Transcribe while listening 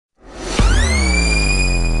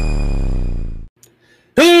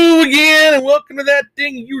and welcome to that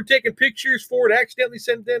thing you were taking pictures for and accidentally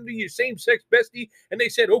sent them to your same-sex bestie, and they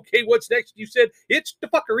said, okay, what's next? You said, it's the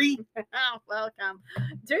fuckery. Oh, welcome.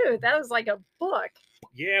 Dude, that was like a book.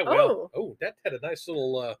 Yeah, well, that had a nice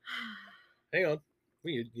little, hang on.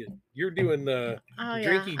 You're doing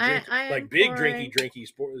drinky, like big drinky,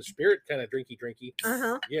 spirit kind of drinky.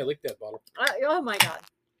 Uh-huh. Yeah, lick that bottle. Oh, my God.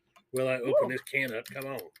 Well, I open this can up. Come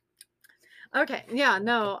on. Okay, yeah,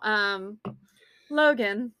 no,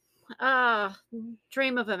 Logan,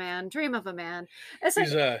 dream of a man. It's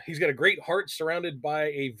He's got a great heart surrounded by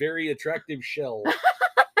a very attractive shell.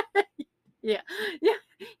 yeah. He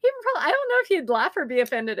probably, I don't know if he'd laugh or be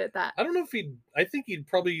offended at that. I don't know if I think he'd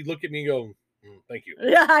probably look at me and go, thank you.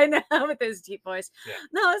 Yeah, I know, with his deep voice. Yeah.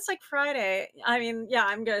 No, it's like Friday. I mean, yeah,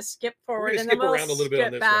 I'm gonna skip forward and then we'll around a little bit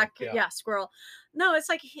on this back. one. Yeah, squirrel. No, it's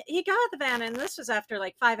like he got out of the van, and this was after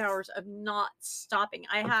like 5 hours of not stopping.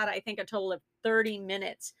 I had, I think, a total of 30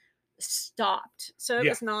 minutes stopped. So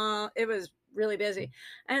it was really busy.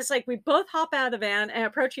 And it's like we both hop out of the van and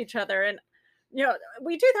approach each other, and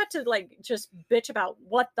we do that to like just bitch about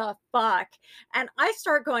what the fuck. And I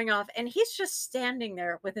start going off, and he's just standing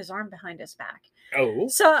there with his arm behind his back. Oh.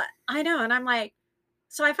 So I know, and I'm like,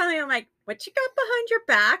 so I finally, I'm like, what you got behind your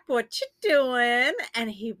back? What you doing?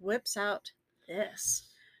 And he whips out this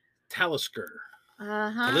Talisker.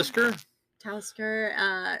 Talisker.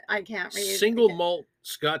 I can't read. Single malt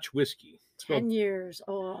Scotch whiskey. 10 years.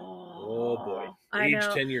 Oh boy. I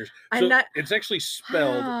know. 10 years. So it's actually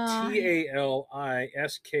spelled Talisker.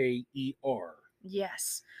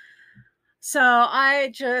 Yes. So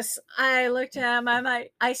I looked at him.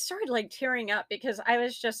 I started like tearing up because I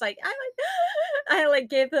was just like, I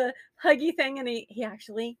gave the huggy thing, and he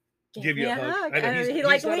actually gave me a hug. He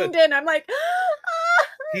like leaned in. I'm like,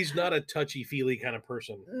 he's not a touchy-feely kind of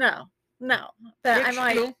person. No. But I'm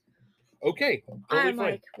like, okay. Totally I'm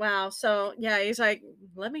fine. Like, wow. So yeah, he's like,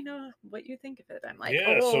 let me know what you think of it. I'm like,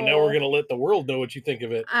 yeah. So now we're gonna let the world know what you think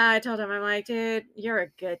of it. I told him, I'm like, dude, you're a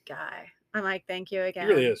good guy. I'm like, thank you again.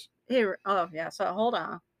 He really is. Oh yeah. So hold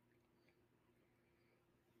on.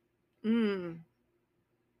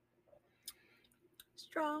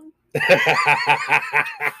 Strong.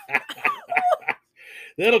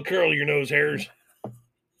 That'll curl your nose hairs.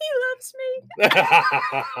 He loves me.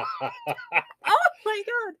 Oh my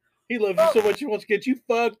God. He loves you so much he wants to get you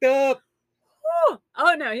fucked up.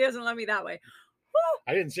 Oh no, he doesn't love me that way.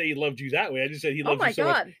 I didn't say he loved you that way. I just said he loves you so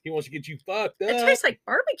much he wants to get you fucked up. It tastes like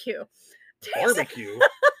barbecue. Barbecue? What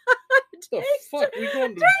the fuck? We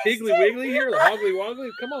going to Piggly Wiggly here? The Hoggly Woggly?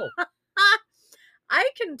 Come on. I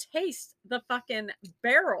can taste the fucking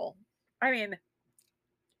barrel. I mean.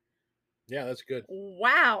 Yeah, that's good.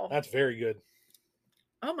 Wow. That's very good.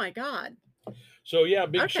 Oh my God. So yeah,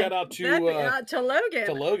 big shout out to Logan. To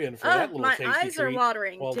Logan for that little tasty treat. My eyes are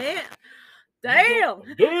watering. Well, damn.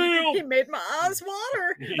 He made my eyes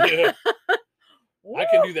water. Yeah. I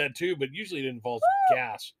can do that too, but usually it involves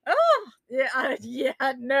gas. Oh,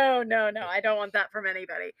 yeah. No. I don't want that from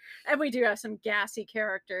anybody. And we do have some gassy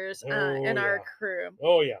characters in our crew.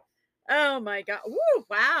 Oh, yeah. Oh, my God. Woo,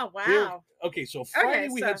 wow. Okay, so Friday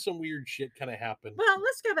we had some weird shit kind of happen. Well,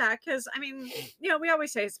 let's go back because, I mean, we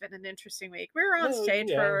always say it's been an interesting week. We were on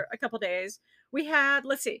stage for a couple days. We had,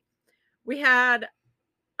 we had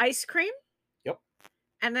ice cream. Yep.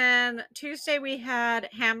 And then Tuesday we had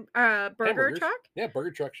burger truck. Yeah,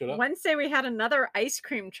 burger truck showed up. Wednesday we had another ice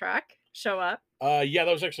cream truck show up. Yeah,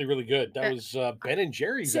 that was actually really good. That was Ben and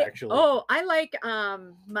Jerry's actually. Oh, I like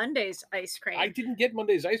Monday's ice cream. I didn't get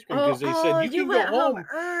Monday's ice cream because they said you can go home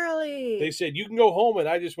early. They said you can go home, and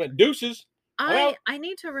I just went deuces. I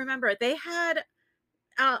need to remember they had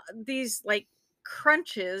these like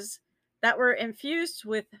crunches that were infused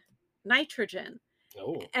with nitrogen.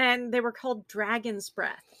 Oh. And they were called Dragon's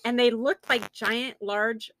Breath. And they looked like giant,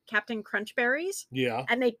 large Captain Crunch berries. Yeah.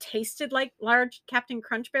 And they tasted like large Captain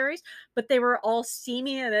Crunch berries, but they were all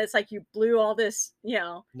steamy. And it's like you blew all this,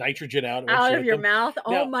 nitrogen out of your mouth.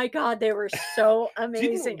 Now, oh my God, they were so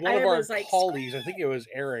amazing. One of our colleagues, I think it was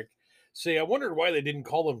Eric, say, I wondered why they didn't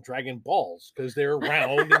call them Dragon Balls because they're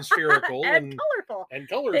round and spherical and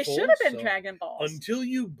colorful. They should have been Dragon Balls. Until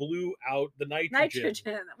you blew out the nitrogen.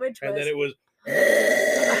 And then it was.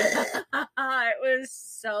 It was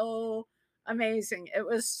so amazing. It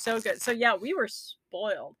was so good. So yeah, we were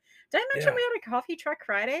spoiled. Did I mention we had a coffee truck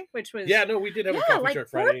Friday? Which was we did have a coffee truck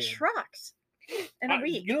Friday. 4 trucks in a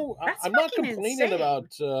week. I'm not complaining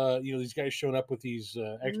about these guys showing up with these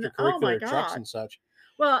extracurricular trucks and such.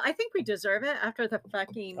 Well, I think we deserve it after the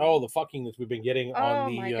fucking the fucking that we've been getting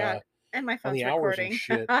on the And my phone's on the hours and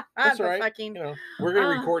shit. That's all right. Fucking, you know, we're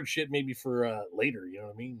gonna record shit maybe for later. You know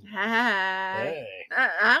what I mean? Hey.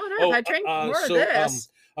 I don't know if I drink more of this.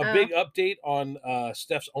 A big update on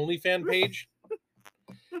Steph's OnlyFans page.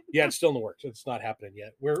 Yeah, it's still in the works. It's not happening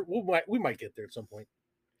yet. We might get there at some point.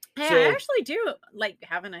 Hey, so, I actually do like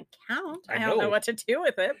have an account. I don't know what to do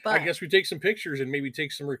with it, but I guess we take some pictures and maybe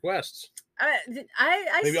take some requests. Maybe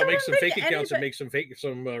I'll make some fake accounts and make some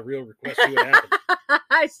real requests. See what happens.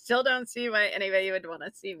 I still don't see why anybody would want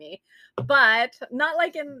to see me, but not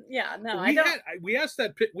like in I don't. We asked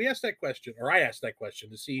that question, or I asked that question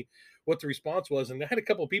to see what the response was, and I had a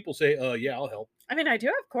couple of people say, yeah, I'll help." I mean, I do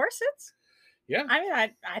have corsets. Yeah. I mean,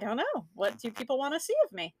 I don't know. What do people want to see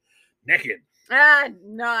of me? Naked.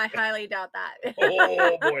 No, I highly doubt that.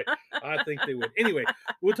 Oh boy, I think they would. Anyway,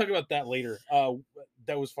 we'll talk about that later.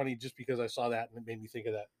 That was funny just because I saw that and it made me think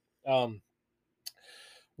of that.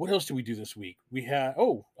 What else did we do this week? We had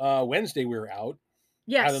Wednesday we were out.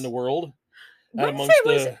 Yes. Out in the world. Wednesday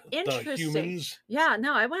was interesting. The humans. Yeah,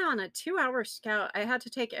 no, I went on a 2-hour scout. I had to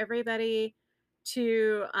take everybody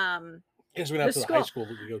to because we went out to the high school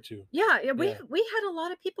that we go to. Yeah, we had a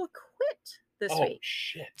lot of people quit this week. Oh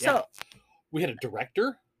shit. Yeah. So we had a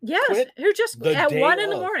director. Yes, quit who just at 1 in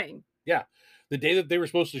the morning. Yeah. The day that they were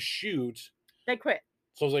supposed to shoot. They quit.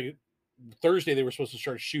 So it was like Thursday they were supposed to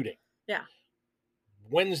start shooting. Yeah.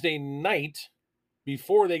 Wednesday night,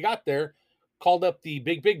 before they got there, called up the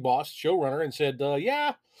big boss, showrunner, and said,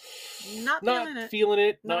 yeah, not feeling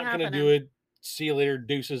it, not going to do it. See you later,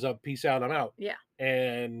 deuces up, peace out, I'm out. Yeah.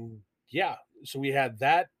 And yeah, so we had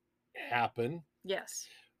that happen. Yes.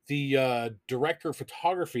 The director of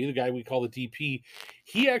photography, the guy we call the DP,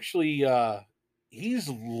 he actually he's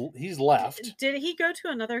left. Did he go to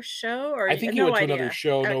another show, or I think he went to another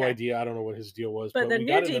show? Okay. No idea. I don't know what his deal was, but we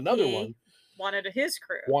got in another one. Wanted his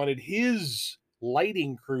crew. Wanted his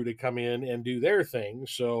lighting crew to come in and do their thing.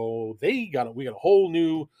 So we got a whole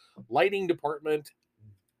new lighting department,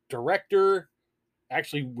 director.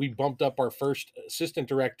 Actually, we bumped up our first assistant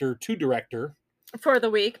director to director. For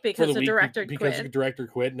the week because the director quit. Because the director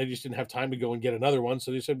quit and they just didn't have time to go and get another one.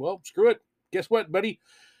 So they said, well, screw it. Guess what, buddy?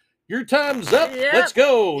 Your time's up. Yep. Let's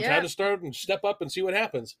go. Yep. Time to start and step up and see what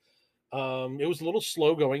happens. It was a little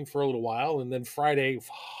slow going for a little while. And then Friday,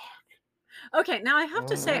 okay, now I have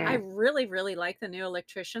to say, I really, really like the new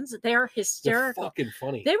electricians. They are hysterical. They're fucking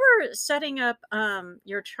funny. They were setting up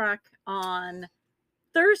your truck on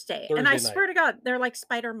Thursday and I swear to God, they're like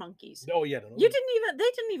spider monkeys. Oh yeah, they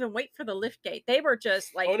didn't even wait for the lift gate. They were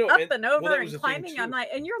just like up and over and climbing. I'm like,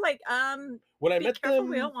 and you're like, when I met them,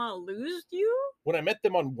 we don't want to lose you. When I met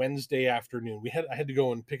them on Wednesday afternoon, I had to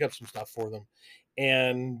go and pick up some stuff for them,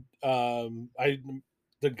 and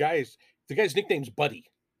the guy's nickname's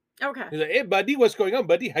Buddy. Okay. He's like, hey buddy, what's going on,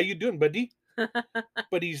 buddy? How you doing, buddy?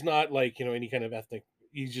 But he's not like any kind of ethnic.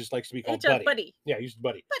 He just likes to be called Buddy. Yeah, he's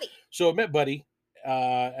Buddy. So I met Buddy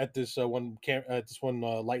at this one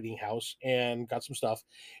lighting house and got some stuff,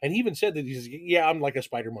 and he even said that I'm like a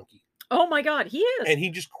spider monkey. Oh my God, he is. And he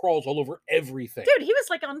just crawls all over everything. Dude, he was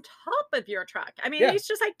like on top of your truck. I mean, he's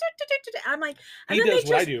just like, I'm like, and he does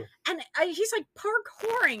what I do. And he's like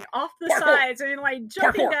parkouring off the sides and like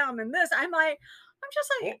jumping down and this. I'm like,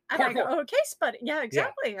 okay, Spud. Yeah,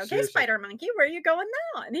 exactly. Yeah, okay, seriously. Spider Monkey, where are you going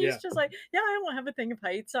now? And he's just like, I don't have a thing of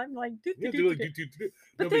heights. I'm like, but they're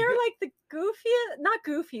like the goofiest, not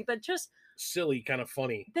goofy, but just silly, kind of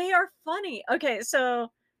funny. They are funny. Okay,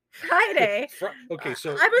 so Friday. Okay,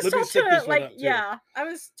 so I was told to I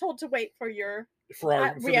was told to wait for your.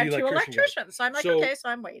 We have 2 electricians, so I'm like, okay, so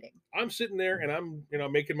I'm waiting. I'm sitting there and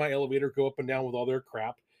I'm making my elevator go up and down with all their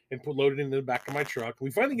crap and load it into the back of my truck.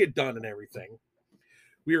 We finally get done and everything.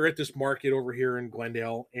 We were at this market over here in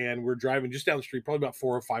Glendale, and we're driving just down the street, probably about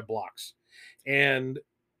 4 or 5 blocks.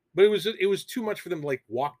 But it was too much for them to like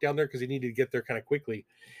walk down there because they needed to get there kind of quickly.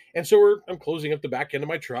 And so I'm closing up the back end of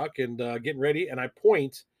my truck and getting ready, and I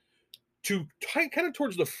point to kind of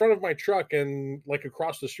towards the front of my truck and like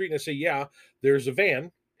across the street, and I say, "Yeah, there's a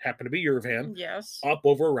van, happened to be your van, yes, up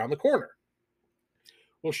over around the corner."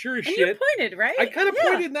 Well, sure as shit, you pointed right. I kind of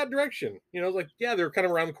pointed in that direction. Like, yeah, they're kind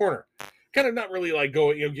of around the corner. Kind of not really like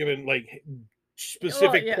going, giving like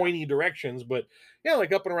specific pointy directions, but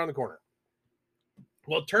like up and around the corner.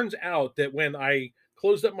 Well, it turns out that when I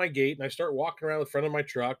closed up my gate and I start walking around the front of my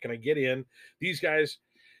truck and I get in, these guys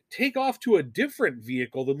take off to a different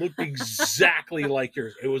vehicle that looked exactly like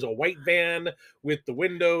yours. It was a white van with the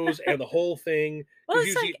windows and the whole thing.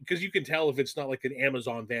 Because you can tell if it's not like an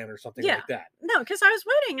Amazon van or something like that. No, because I was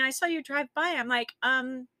waiting and I saw you drive by. I'm like,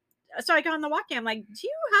 so I go on the walkie. I'm like, do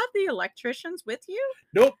you have the electricians with you?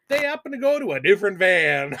 Nope, they happen to go to a different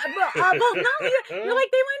van. Well, not you're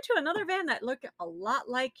like, they went to another van that looked a lot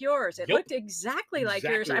like yours. It Yep. looked exactly like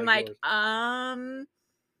yours. Exactly I'm like like, yours.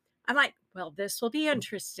 I'm like, well, this will be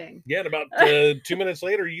interesting. Yeah, and about 2 minutes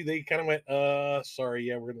later, they kind of went, sorry,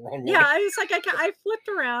 yeah, we're in the wrong one. Yeah, I was like, I flipped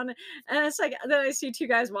around, and it's like, then I see two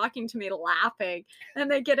guys walking to me laughing, and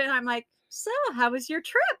they get in. I'm like, so how was your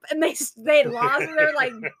trip? And they lost, and they're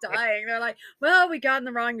like dying. They're like, well, we got in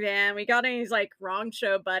the wrong van. We got in. He's like, wrong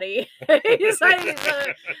show, buddy. He's like,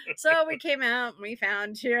 so we came out and we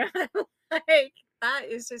found you. Like, that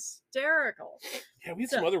is hysterical. Yeah, we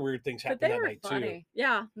had some other weird things happen that night too.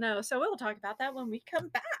 Yeah, no. So we'll talk about that when we come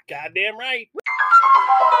back. Goddamn right.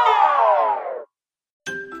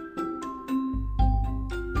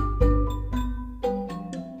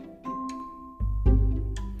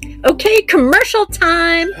 Okay, commercial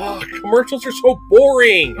time. Oh, commercials are so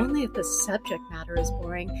boring. Only if the subject matter is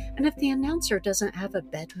boring and if the announcer doesn't have a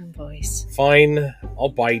bedroom voice. Fine, I'll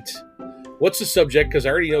bite. What's the subject? Because I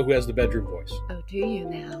already know who has the bedroom voice. Oh, do you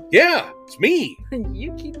now? Yeah, it's me.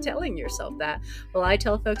 You keep telling yourself that. Well, I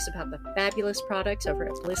tell folks about the fabulous products over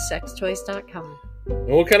at BlissSexToys.com. And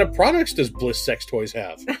what kind of products does Bliss Sex Toys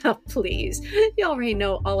have? Oh, please. You already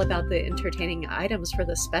know all about the entertaining items for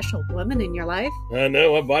the special woman in your life. I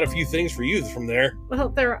know, I bought a few things for you from there. Well,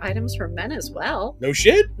 there are items for men as well. No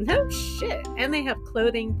shit? No shit. And they have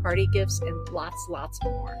clothing, party gifts, and lots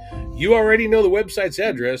more. You already know the website's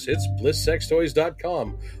address. It's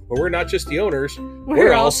BlissSexToys.com, where we're not just the owners,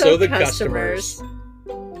 we're also the customers.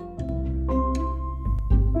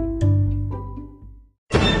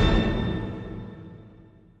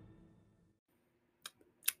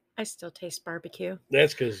 I still taste barbecue.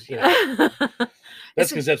 That's because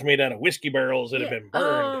that's made out of whiskey barrels that have been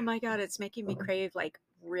burned. Oh my God, it's making me crave like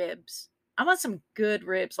ribs. I want some good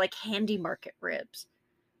ribs, like Handy Market ribs.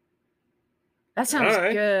 That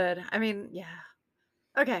sounds good. I mean, yeah.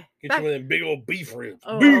 Okay. Get some of them big old beef ribs.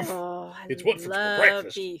 Oh, beef. I It's what for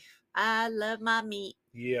breakfast. Beef. I love my meat.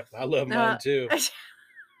 Yeah, I love mine too.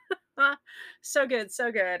 So good,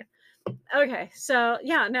 so good. Okay, so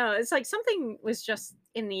yeah, no, it's like something was just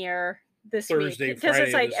in the air this Thursday, week because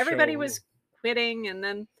it's like everybody was quitting, and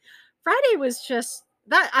then Friday was just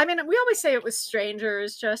that. I mean, we always say it was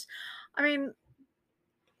strangers. Just, I mean,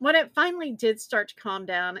 when it finally did start to calm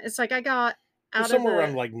down, it's like I got out somewhere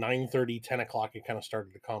around like 9:30, 10 o'clock. It kind of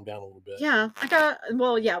started to calm down a little bit. Yeah,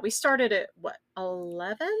 we started at what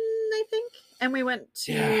 11, I think, and we went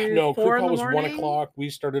to crew call was 1 o'clock. We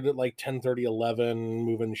started at like 10:30, 11,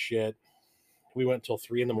 moving shit. We went till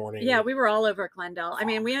 3 in the morning. Yeah, we were all over Glendale. I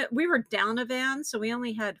mean, we were down a van, so we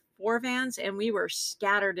only had 4 vans, and we were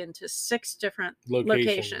scattered into 6 different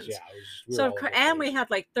locations. Yeah, we had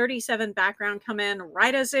like 37 background come in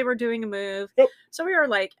right as they were doing a move. Yep. So we were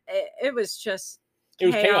like, it was just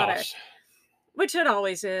chaotic, chaos, which it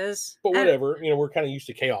always is. But whatever, we're kind of used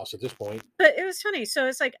to chaos at this point. But it was funny. So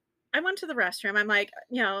it's like I went to the restroom. I'm like,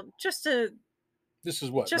 just to. This is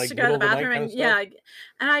what just like to go to the bathroom, kind of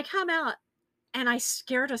and I come out. And I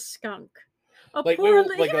scared a skunk. He was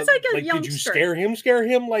like a youngster. Did you scare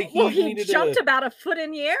him? Like he jumped about a foot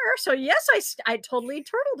in the air. So yes, I totally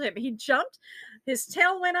turtled him. He jumped, his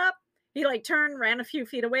tail went up. He like turned, ran a few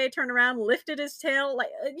feet away, turned around, lifted his tail. Like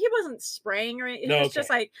he wasn't spraying or anything. It was just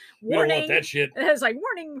like warning. We don't want that shit. It was like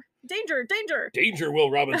warning, danger, danger, danger.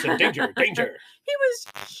 Will Robinson, danger, danger. He was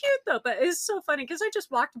cute though, but it's so funny because I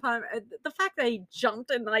just walked upon him. The fact that he jumped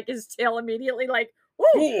and like his tail immediately like.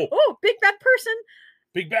 Oh, big bad person.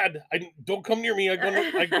 Big bad. Don't come near me.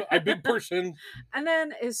 I big person. And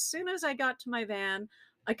then as soon as I got to my van,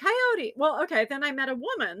 a coyote. Well, okay, then I met a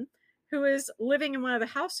woman who is living in one of the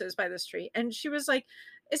houses by the street. And she was like,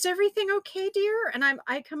 is everything okay, dear? And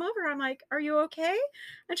I come over. I'm like, are you okay?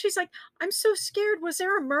 And she's like, I'm so scared. Was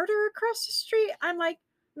there a murder across the street? I'm like,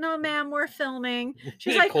 no, ma'am, we're filming.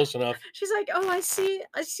 She's like, close enough. She's like, oh, I see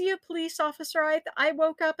a police officer. I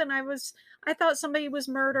woke up and I thought somebody was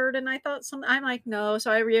murdered, and I'm like, no. So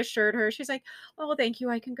I reassured her. She's like, oh, thank you.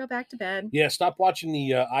 I can go back to bed. Yeah, stop watching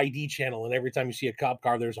the ID channel, and every time you see a cop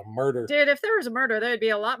car, there's a murder. Dude, if there was a murder, there'd be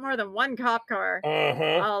a lot more than one cop car.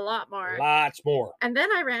 A lot more. Lots more. And then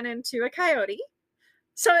I ran into a coyote.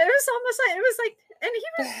 So it was almost like and he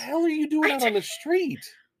was. The hell are you doing out on the street?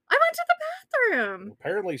 I went to the bathroom.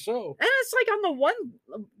 Apparently so. And it's like on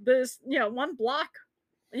the one block,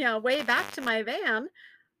 way back to my van.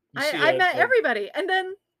 I met everybody. And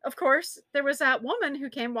then, of course, there was that woman who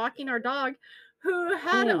came walking our dog who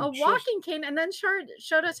had a walking cane and then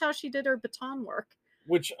showed us how she did her baton work.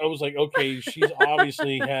 Which I was like, okay, she's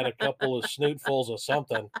obviously had a couple of snootfuls of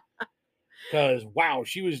something. Because wow,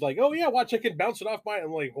 she was like, "Oh yeah, watch, I can bounce it off my."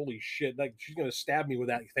 I'm like, "Holy shit! Like she's gonna stab me with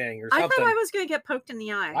that thing or I something." thought I was going to get poked in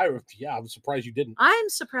the eye. I was surprised you didn't. I'm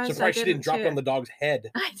surprised I Surprised she didn't didn't drop it on too. the dog's head.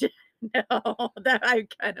 I didn't know that. I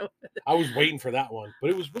kind of. I was waiting for that one, but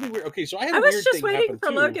it was really weird. Okay, so I had I a was weird just thing waiting happen for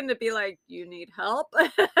too. Logan to be like, "You need help."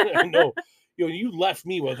 No, you left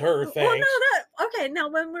me with her. Well, Thanks. no, okay. Now,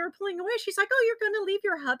 when we were pulling away, she's like, "Oh, you're going to leave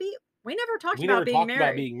your hubby." We never talked We about never being talked about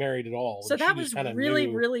married. being married at all. So and she that just was kind of really,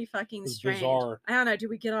 knew. really fucking It was strange. bizarre. I don't know. Do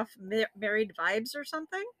we get off married vibes or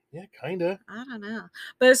something? Yeah, kind of. I don't know.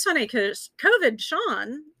 But it's funny because COVID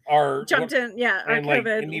Sean Our jumped in. Yeah, our and like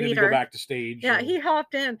COVID it needed leader. to go back to stage. Yeah, and- he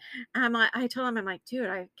hopped in. And I told him, I'm like, dude,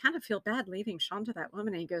 I kind of feel bad leaving Sean to that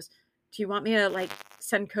woman. And he goes, do you want me to like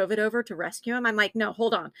send COVID over to rescue him? I'm like, no,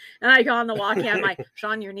 hold on. And I got on the walkie. I'm like,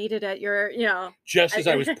 Sean, you're needed at your, just as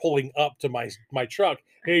I was pulling up to my truck.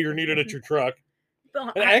 Hey, you're needed at your truck.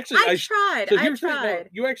 Well, And I I tried. So I here's the thing, no, tried.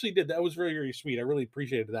 you actually did. That was very, very sweet. I really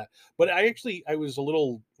appreciated that. But I was a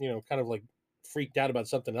little, kind of like freaked out about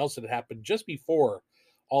something else that had happened just before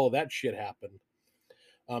all of that shit happened.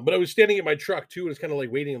 But I was standing at my truck too, and it's kind of like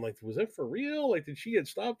waiting. I'm like, was that for real? Like, did she get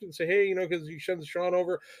stopped and say, hey, because you sent Sean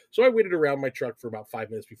over? So I waited around my truck for about 5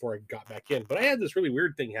 minutes before I got back in. But I had this really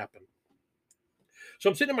weird thing happen. So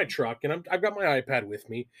I'm sitting in my truck, and I've got my iPad with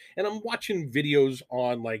me, and I'm watching videos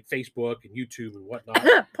on like Facebook and YouTube and whatnot.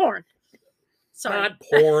 Porn. Sorry. Not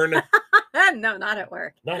porn. No, not at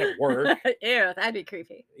work. Not at work. Ew, that'd be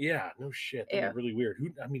creepy. Yeah, no shit. That'd Ew. be really weird.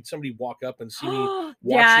 Somebody walk up and see me watching.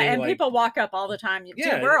 Yeah, and like, people walk up all the time.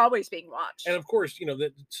 Yeah, Dude, we're always being watched. and of course,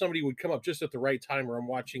 that somebody would come up just at the right time where I'm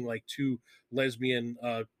watching like two lesbian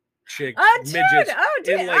chicks, midgets,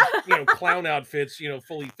 in like clown outfits,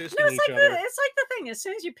 fully fisting No, each other. it's like the thing. As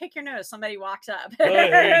soon as you pick your nose, somebody walks up. Oh, It's like,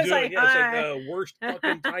 like, yeah, it's like "Hi." the worst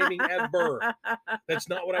fucking timing ever. That's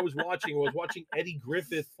not what I was watching. I was watching Eddie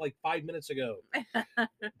Griffith like 5 minutes ago.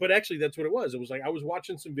 But actually, that's what it was. It was like I was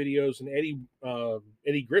watching some videos, and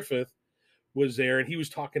Eddie Griffith was there, and he was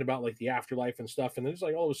talking about like the afterlife and stuff. And then it's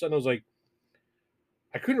like all of a sudden, I was like,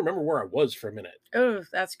 I couldn't remember where I was for a minute. Oh,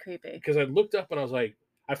 that's creepy. Because I looked up and I was like,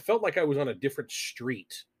 I felt like I was on a different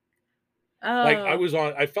street. Oh, Like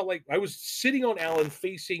I felt like I was sitting on Allen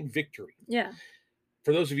facing Victory. yeah.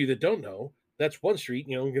 For those of you that don't know, that's one street,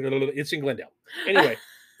 it's in Glendale. Anyway,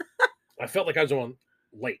 I felt like I was on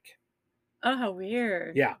Lake. Oh, how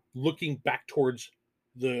weird. Yeah, looking back towards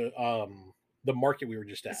the market we were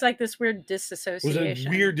just at. It's like this weird It was disassociation. a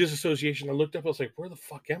weird disassociation. I looked up, I was like, where the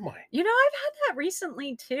fuck am I? I've had that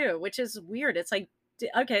recently too, which is weird. It's like,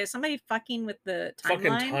 okay, somebody fucking with the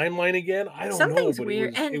Fucking timeline. timeline again? I don't Something's know, but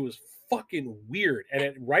weird, and- it was fucking weird.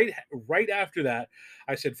 And right after that,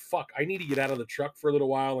 I said, fuck, I need to get out of the truck for a little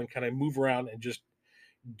while and kind of move around and just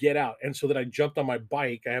get out. And so then I jumped on my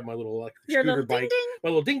bike. I have my little electric Your scooter little bike, ding ding. my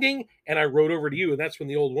little ding ding, and I rode over to you. And that's when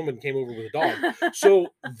the old woman came over with a dog. So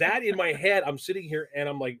that in my head, I'm sitting here and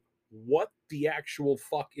I'm like, what the actual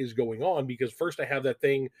fuck is going on? Because first I have that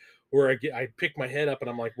thing where I pick my head up and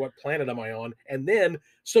I'm like, what planet am I on? And then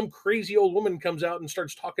some crazy old woman comes out and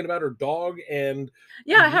starts talking about her dog and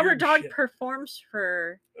Yeah, how her weird dog shit. performs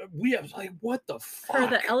for we have like, what the fuck?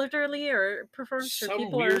 the elderly or performs for Some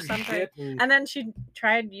people or weird something. shit. And, And then she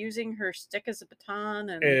tried using her stick as a baton,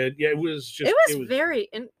 and yeah, it was just it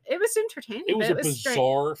was entertaining. it was but a strange.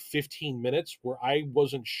 bizarre 15 minutes where I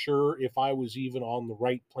wasn't sure if I was even on the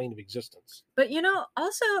right plane of existence. But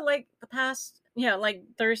also like the past, like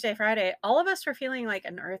Thursday, Friday, all of us were feeling like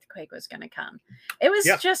an earthquake was going to come. It was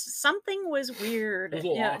Yeah. just something was weird. It was a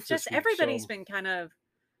little off this Just week, everybody's so- been kind of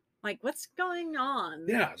like, what's going on?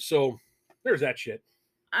 Yeah, so there's that shit.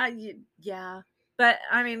 Yeah. But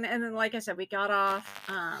I mean, and then like I said, we got off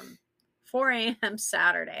 4 a.m.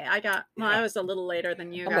 Saturday. I Yeah. was a little later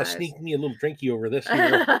than you I'm gonna guys. sneak me a little drinky over this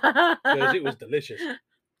here because it was delicious.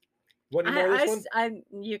 Want any more of this one?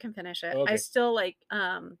 You can finish it. Okay. I still like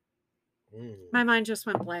Mm. my mind just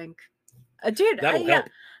went blank. Dude, That'll help.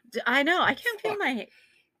 I know. I can't feel Fuck. my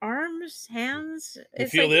arms, hands.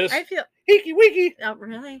 It's feel like, this? I feel. Hickey wiki, Oh,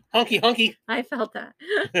 really? honky honky. I felt that.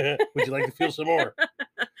 Would you like to feel some more?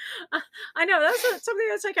 I know that's something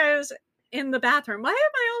that's like I was in the bathroom. Why am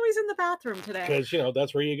I always in the bathroom today? Because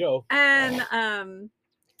that's where you go. And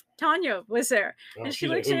Tanya was there, Oh, and she she's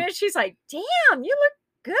a looks at me hoot. and she's like, "Damn, you look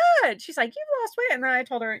good." She's like, "You've lost weight," and then I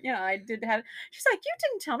told her, I did have. She's like, "You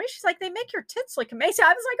didn't tell me." She's like, "They make your tits look amazing." I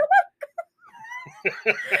was like, "Oh And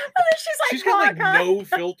then she's like, She's got like walk on. no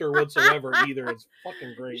filter whatsoever either. It's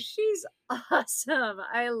fucking great. She's awesome.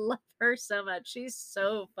 I love her so much. She's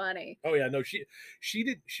so funny. Oh yeah, no, she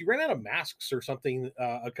ran out of masks or something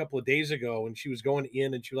a couple of days ago, and she was going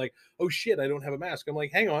in, and she was like, "Oh shit, I don't have a mask." I'm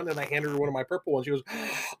like, "Hang on," and I handed her one of my purple ones. She goes,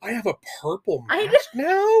 "I have a purple I know. mask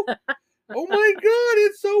now." Oh my god,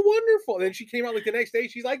 it's so wonderful! And then she came out like the next day.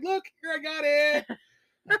 She's like, "Look, here I got it."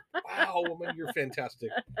 Wow, woman, you're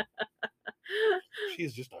fantastic.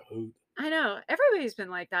 She's just a hoot. I know. Everybody's been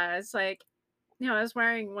like that. It's like, I was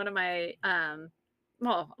wearing one of my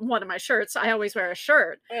one of my shirts. I always wear a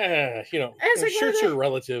shirt. It's like Shirts are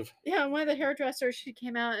relative. Yeah, one of the hairdressers, she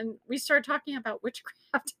came out and we started talking about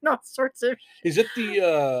witchcraft and all sorts of Is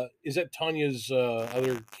that Tanya's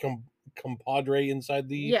other compadre inside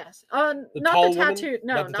the Yes. the Not tall the woman? tattooed.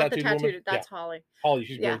 No, not the woman? tattooed. Yeah. That's Holly. Holly,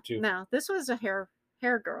 she's Yeah. great too. No, this was a hair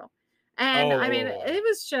girl. And I mean, Oh. it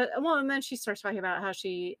was just and then she starts talking about how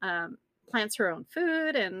she plants her own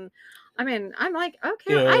food, and I mean, I'm like,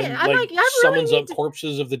 okay, And, I'm like, I really summons need up to,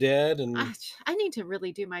 corpses of the dead, and I need to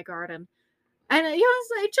really do my garden. And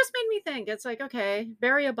it just made me think. It's like, okay,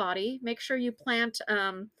 bury a body, make sure you plant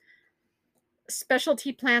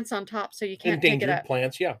specialty plants on top so you can't take it endangered up.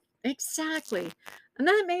 plants. Yeah, Exactly. And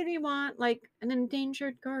that made me want like an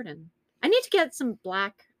endangered garden. I need to get some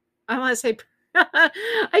black. I want to say,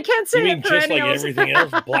 I can't say you mean it just like perennials. everything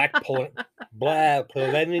else, black perennial.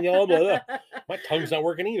 Blah. My tongue's not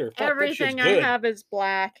working either. Fuck, that shit's Everything I good. have is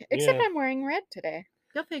black, except Yeah. I'm wearing red today.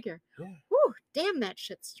 Go figure. Yeah. Woo, damn, that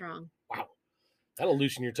shit's strong. Wow, that'll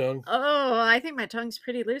loosen your tongue. Oh, I think my tongue's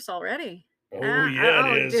pretty loose already. Oh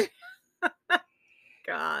yeah, it is. Dude.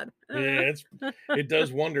 God. Yeah, it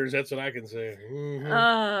does wonders. That's what I can say.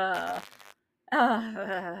 Mhm.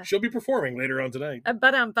 She'll be performing later on tonight.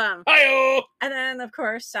 Bum. Hi-oh! And then, of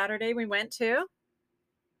course, Saturday we went to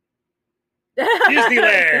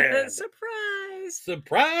Disneyland. Surprise!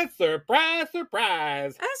 Surprise, surprise,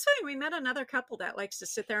 surprise. That's funny. We met another couple that likes to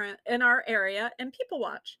sit there in our area and people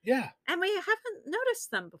watch, Yeah, and we haven't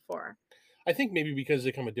noticed them before. I think maybe because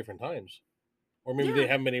they come at different times, or maybe Yeah. they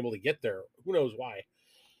haven't been able to get there. Who knows why?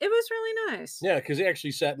 It was really nice. Yeah, because they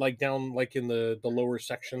actually sat like down like in the lower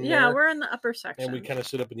section. Yeah, there, we're in the upper section. and we kind of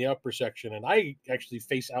sit up in the upper section, and I actually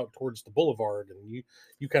face out towards the boulevard, and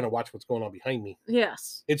you kind of watch what's going on behind me.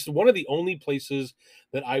 Yes, It's one of the only places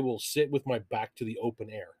that I will sit with my back to the open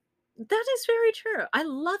air. that is very true. I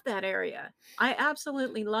love that area. I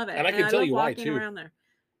absolutely love it, And I can tell love you why, walking too. around there.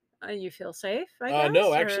 You feel safe? I guess.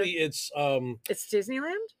 No, or actually, it's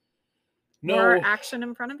Disneyland. no. More action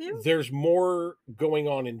in front of you. There's more going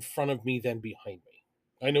on in front of me than behind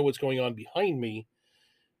me. I know what's going on behind me,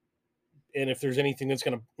 and if there's anything that's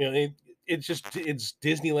gonna, it's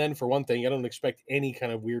Disneyland for one thing. I don't expect any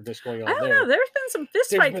kind of weirdness going on I don't there. know. There's been some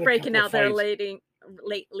fist There's fights been a breaking couple out there fights.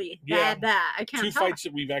 lately. Yeah. Bad. I can't Two talk. fights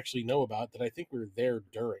that we've actually know about that I think we were there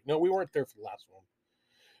during. No, we weren't there for the last one.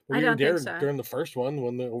 I We were don't think there so. during the first one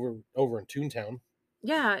when over in Toontown.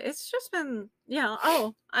 Yeah, it's just been,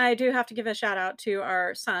 Oh, I do have to give a shout out to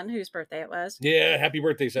our son whose birthday it was. Yeah, happy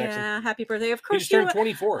birthday, Saxon. Yeah, happy birthday. Of He course just you turned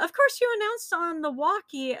 24. Of course you announced on the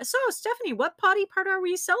walkie. So, Stephanie, what potty part are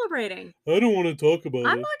we celebrating? I don't want to talk about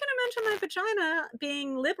I'm it. not going to mention my vagina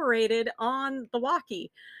being liberated on the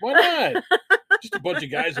walkie. Why not? Just a bunch of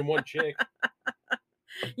guys and one chick.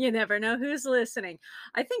 You never know who's listening.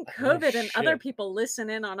 I think Oh, COVID and other shit. people listen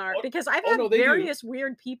in on our Oh, because I've oh, had no, they do. various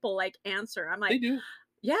weird people like answer. I'm They like, do.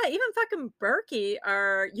 yeah, even fucking Berkey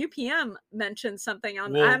or UPM mentioned something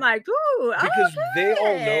on. Well, I'm like, ooh, Because they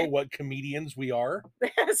all know okay. what comedians we are.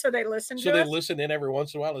 So they listen So to they us. listen in every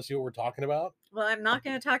once in a while to see what we're talking about. Well, I'm not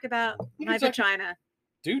going to talk about You my can talk- vagina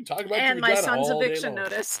Dude, talk about and your my vagina son's all day eviction long.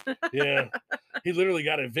 notice. Yeah. He literally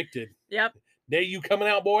got evicted. Yep. Day you coming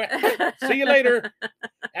out, boy. See you later.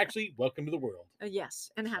 Actually, welcome to the world. Yes,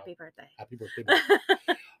 and So, happy birthday. Happy birthday.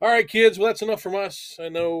 Boy. All right, kids. Well, that's enough from us. I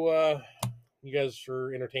know you guys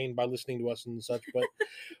are entertained by listening to us and such, but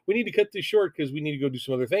we need to cut this short because we need to go do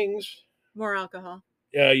some other things. More alcohol.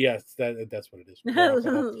 Yes, that's what it is. More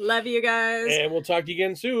alcohol. Love you guys. And we'll talk to you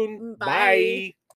again soon. Bye. Bye.